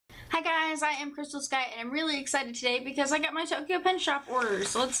Hi guys, I am Crystal Sky and I'm really excited today because I got my Tokyo Pen Shop order.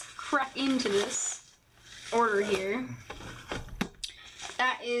 So let's crack into this order here.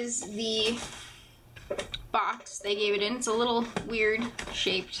 That is the box they gave it in. It's a little weird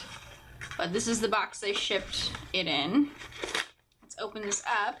shaped, but this is the box they shipped it in. Let's open this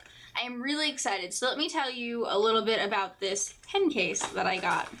up. I am really excited. So let me tell you a little bit about this pen case that I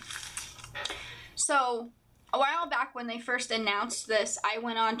got. So a while back when they first announced this, I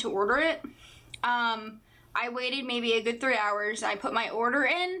went on to order it. I waited maybe a good 3 hours. I put my order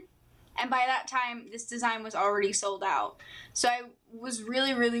in, and by that time, this design was already sold out. So I was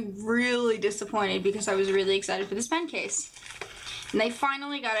really disappointed because I was really excited for this pen case. And they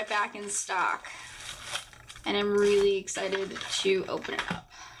finally got it back in stock. And I'm really excited to open it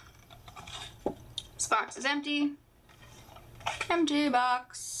up. This box is empty. Empty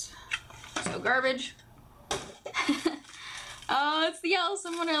box. So garbage. Oh, it's the Alice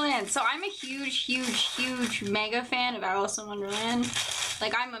in Wonderland. So I'm a huge mega fan of Alice in Wonderland.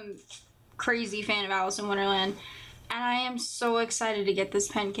 Like, I'm a crazy fan of Alice in Wonderland. And I am so excited to get this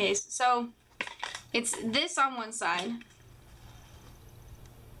pen case. So it's this on one side.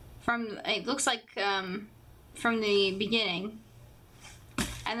 It looks like from the beginning.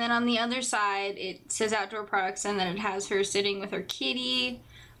 And then on the other side, it says outdoor products, and then it has her sitting with her kitty.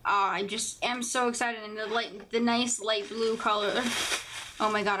 I just am so excited, and the nice light blue color.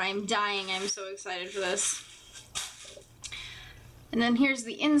 Oh my god, I'm dying. I'm so excited for this. And then here's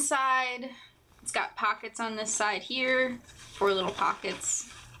the inside. It's got pockets on this side here, 4 little pockets.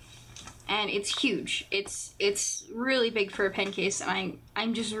 And it's huge. It's really big for a pen case, and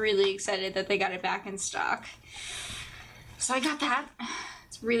I'm just really excited that they got it back in stock. So I got that.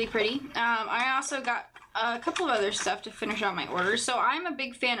 It's really pretty. I also got a couple of other stuff to finish out my order. So I'm a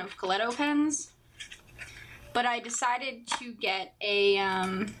big fan of Coletto pens, but I decided to get a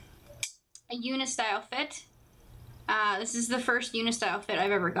Unistyle fit. This is the first Unistyle fit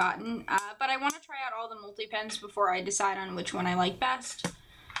I've ever gotten, but I want to try out all the multi-pens before I decide on which one I like best.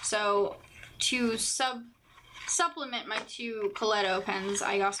 So to supplement my 2 Coletto pens,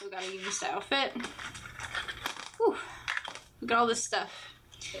 I also got a Unistyle fit. Whew. Look at all this stuff.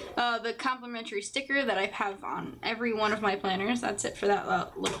 The complimentary sticker that I have on every one of my planners. That's it for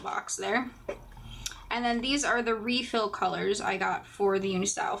that little box there. And then these are the refill colors I got for the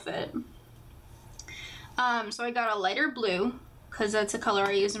Unistyle fit. So I got a lighter blue, because that's a color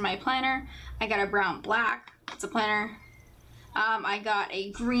I use in my planner. I got a brown black, that's a planner. I got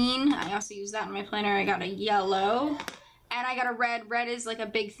a green, I also use that in my planner. I got a yellow, and I got a red. Red is like a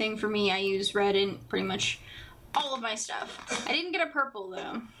big thing for me. I use red in pretty much all of my stuff. I didn't get a purple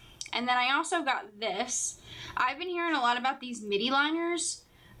though. And then I also got this. I've been hearing a lot about these midi liners,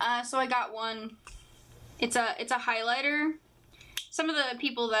 so I got one. It's a highlighter. Some of the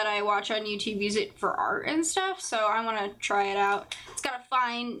people that I watch on YouTube use it for art and stuff, so I want to try it out. It's got a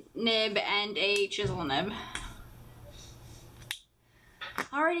fine nib and a chisel nib.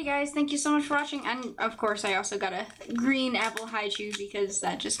 Alrighty guys, thank you so much for watching, and of course I also got a green apple haichu because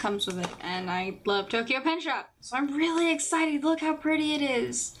that just comes with it, and I love Tokyo Pen Shop, so I'm really excited. Look how pretty it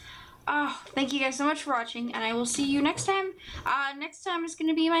is. Oh, thank you guys so much for watching, and I will see you next time. Next time is going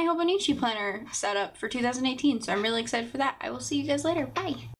to be my Hobonichi planner setup for 2018, so I'm really excited for that. I will see you guys later. Bye!